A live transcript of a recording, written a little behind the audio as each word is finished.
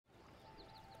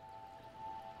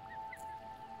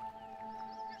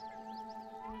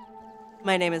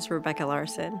My name is Rebecca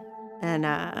Larson, and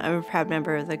I'm a proud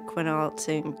member of the Quinault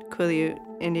and Quileute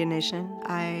Indian Nation.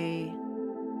 I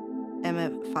am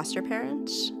a foster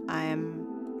parent. I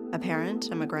am a parent.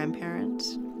 I'm a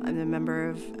grandparent. I'm a member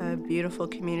of a beautiful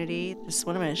community, the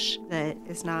Swinomish, that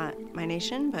is not my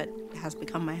nation, but has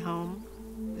become my home.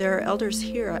 There are elders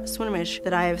here at Swinomish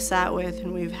that I have sat with,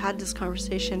 and we've had this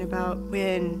conversation about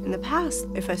when, in the past,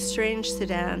 if a strange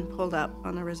sedan pulled up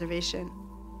on the reservation,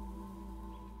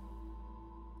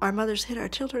 our mothers hid our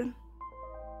children.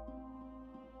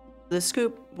 The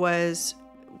scoop was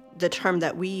the term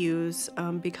that we use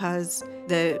because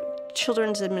the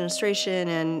Children's Administration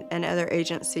and other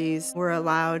agencies were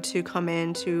allowed to come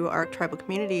into our tribal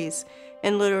communities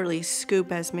and literally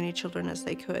scoop as many children as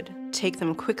they could, take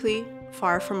them quickly,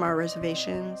 far from our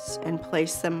reservations, and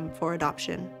place them for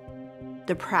adoption.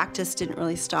 The practice didn't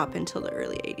really stop until the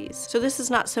early 80s. So this is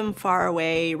not some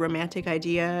faraway romantic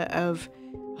idea of,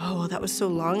 oh, well, that was so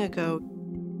long ago.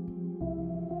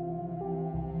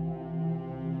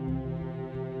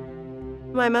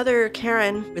 My mother,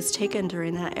 Karen, was taken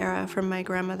during that era from my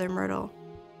grandmother, Myrtle.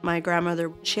 My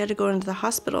grandmother, she had to go into the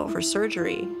hospital for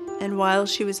surgery. And while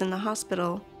she was in the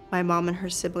hospital, my mom and her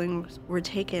siblings were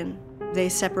taken. They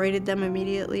separated them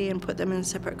immediately and put them in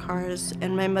separate cars.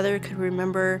 And my mother could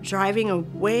remember driving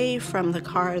away from the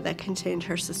car that contained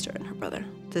her sister and her brother.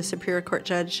 The Superior Court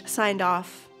judge signed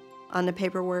off on the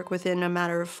paperwork within a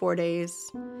matter of 4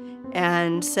 days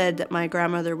and said that my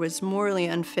grandmother was morally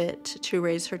unfit to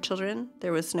raise her children.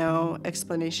 There was no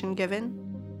explanation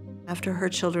given. After her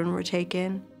children were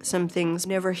taken, some things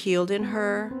never healed in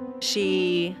her.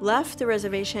 She left the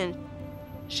reservation.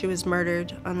 She was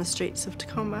murdered on the streets of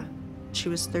Tacoma. She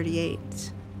was 38.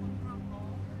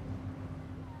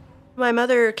 My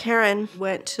mother, Karen,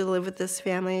 went to live with this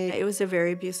family. It was a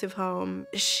very abusive home.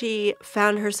 She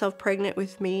found herself pregnant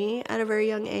with me at a very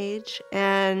young age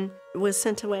and was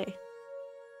sent away.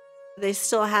 They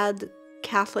still had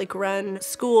Catholic-run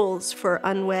schools for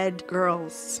unwed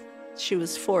girls. She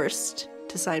was forced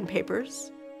to sign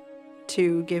papers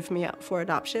to give me up for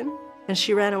adoption, and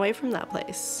she ran away from that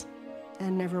place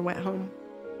and never went home.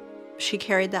 She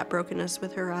carried that brokenness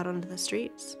with her out onto the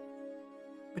streets,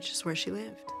 which is where she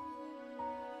lived.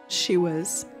 She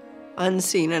was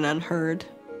unseen and unheard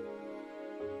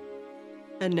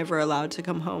and never allowed to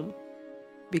come home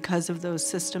because of those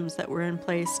systems that were in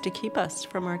place to keep us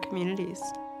from our communities.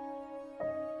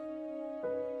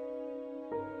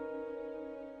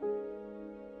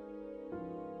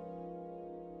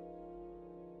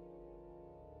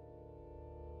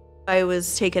 I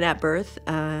was taken at birth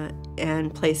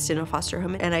and placed in a foster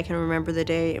home, and I can remember the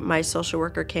day my social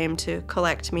worker came to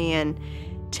collect me and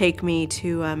take me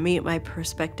to meet my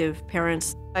prospective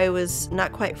parents. I was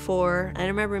not quite 4. I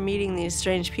remember meeting these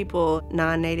strange people,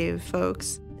 non-native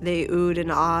folks. They oohed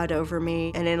and awed over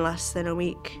me, and in less than a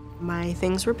week, my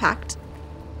things were packed.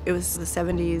 It was the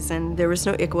 70s, and there was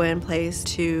no ICWA in place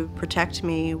to protect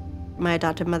me. My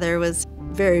adoptive mother was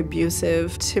very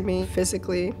abusive to me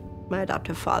physically. My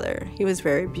adoptive father, he was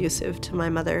very abusive to my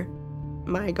mother.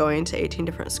 My going to 18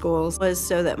 different schools was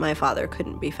so that my father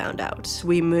couldn't be found out.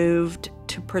 We moved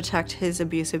to protect his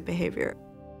abusive behavior.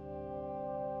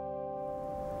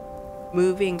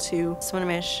 Moving to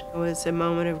Swinomish was a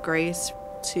moment of grace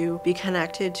to be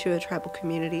connected to a tribal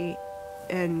community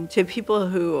and to people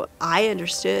who I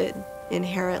understood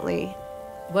inherently.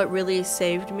 What really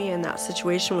saved me in that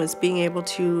situation was being able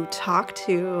to talk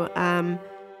to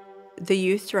the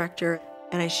youth director,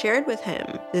 and I shared with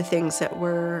him the things that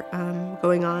were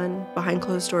going on behind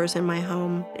closed doors in my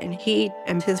home. And he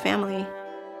and his family,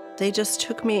 they just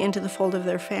took me into the fold of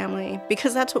their family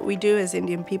because that's what we do as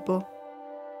Indian people.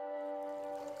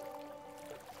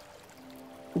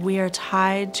 We are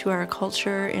tied to our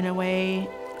culture in a way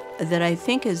that I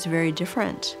think is very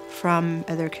different from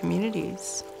other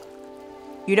communities.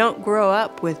 You don't grow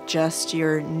up with just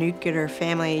your nuclear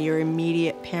family, your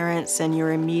immediate parents and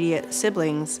your immediate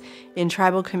siblings. In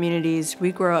tribal communities,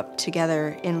 we grow up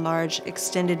together in large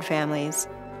extended families.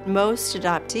 Most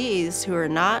adoptees who are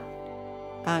not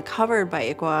covered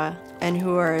by ICWA and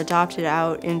who are adopted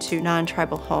out into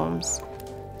non-tribal homes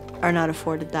are not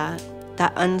afforded that.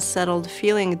 That unsettled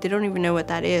feeling, they don't even know what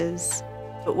that is.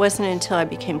 It wasn't until I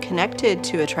became connected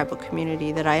to a tribal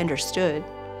community that I understood.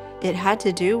 It had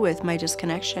to do with my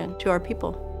disconnection to our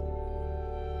people.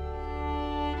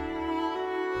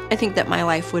 I think that my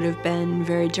life would have been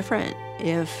very different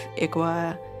if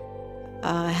ICWA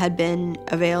had been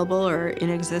available or in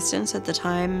existence at the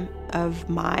time of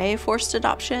my forced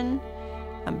adoption,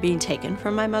 being taken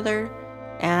from my mother,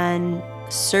 and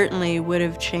certainly would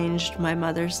have changed my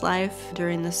mother's life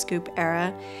during the scoop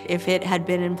era if it had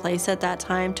been in place at that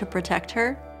time to protect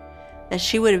her, that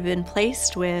she would have been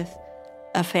placed with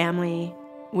a family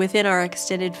within our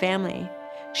extended family.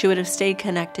 She would have stayed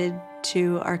connected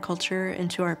to our culture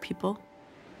and to our people.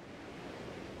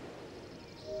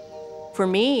 For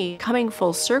me, coming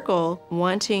full circle,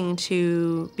 wanting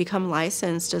to become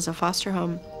licensed as a foster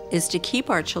home is to keep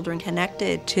our children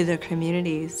connected to their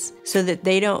communities so that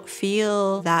they don't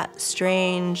feel that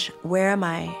strange, where am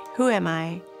I? Who am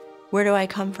I? Where do I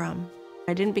come from?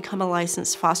 I didn't become a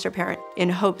licensed foster parent in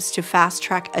hopes to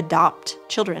fast-track adopt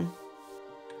children.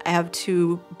 I have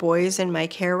 2 boys in my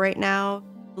care right now,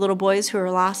 little boys who are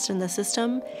lost in the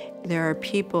system. There are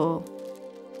people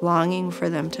longing for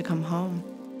them to come home.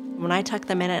 When I tuck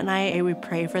them in at night, we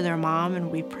pray for their mom, and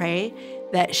we pray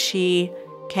that she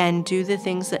can do the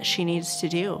things that she needs to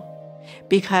do.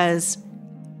 Because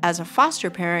as a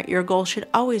foster parent, your goal should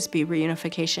always be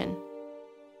reunification.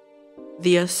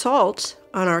 The assault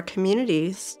on our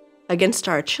communities against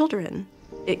our children,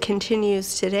 it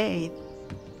continues today.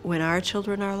 When our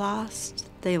children are lost,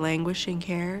 they languish in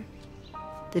care.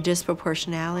 The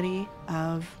disproportionality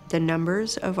of the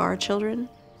numbers of our children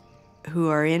who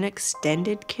are in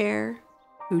extended care,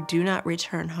 who do not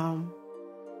return home,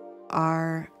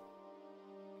 are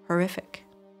horrific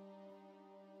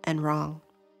and wrong.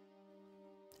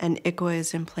 And ICWA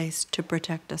is in place to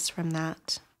protect us from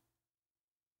that.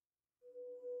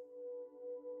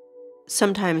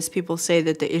 Sometimes people say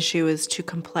that the issue is too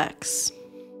complex.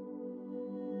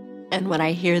 And when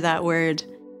I hear that word,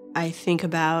 I think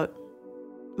about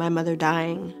my mother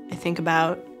dying. I think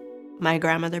about my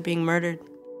grandmother being murdered.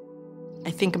 I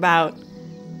think about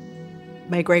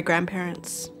my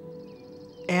great-grandparents.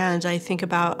 And I think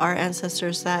about our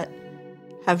ancestors that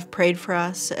have prayed for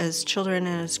us as children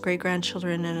and as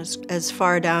great-grandchildren and as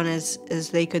far down as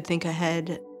they could think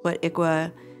ahead. What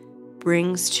ICWA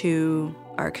brings to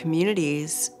our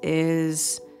communities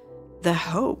is the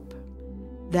hope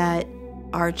that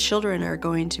our children are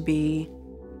going to be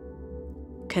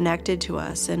connected to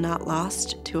us and not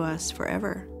lost to us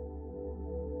forever.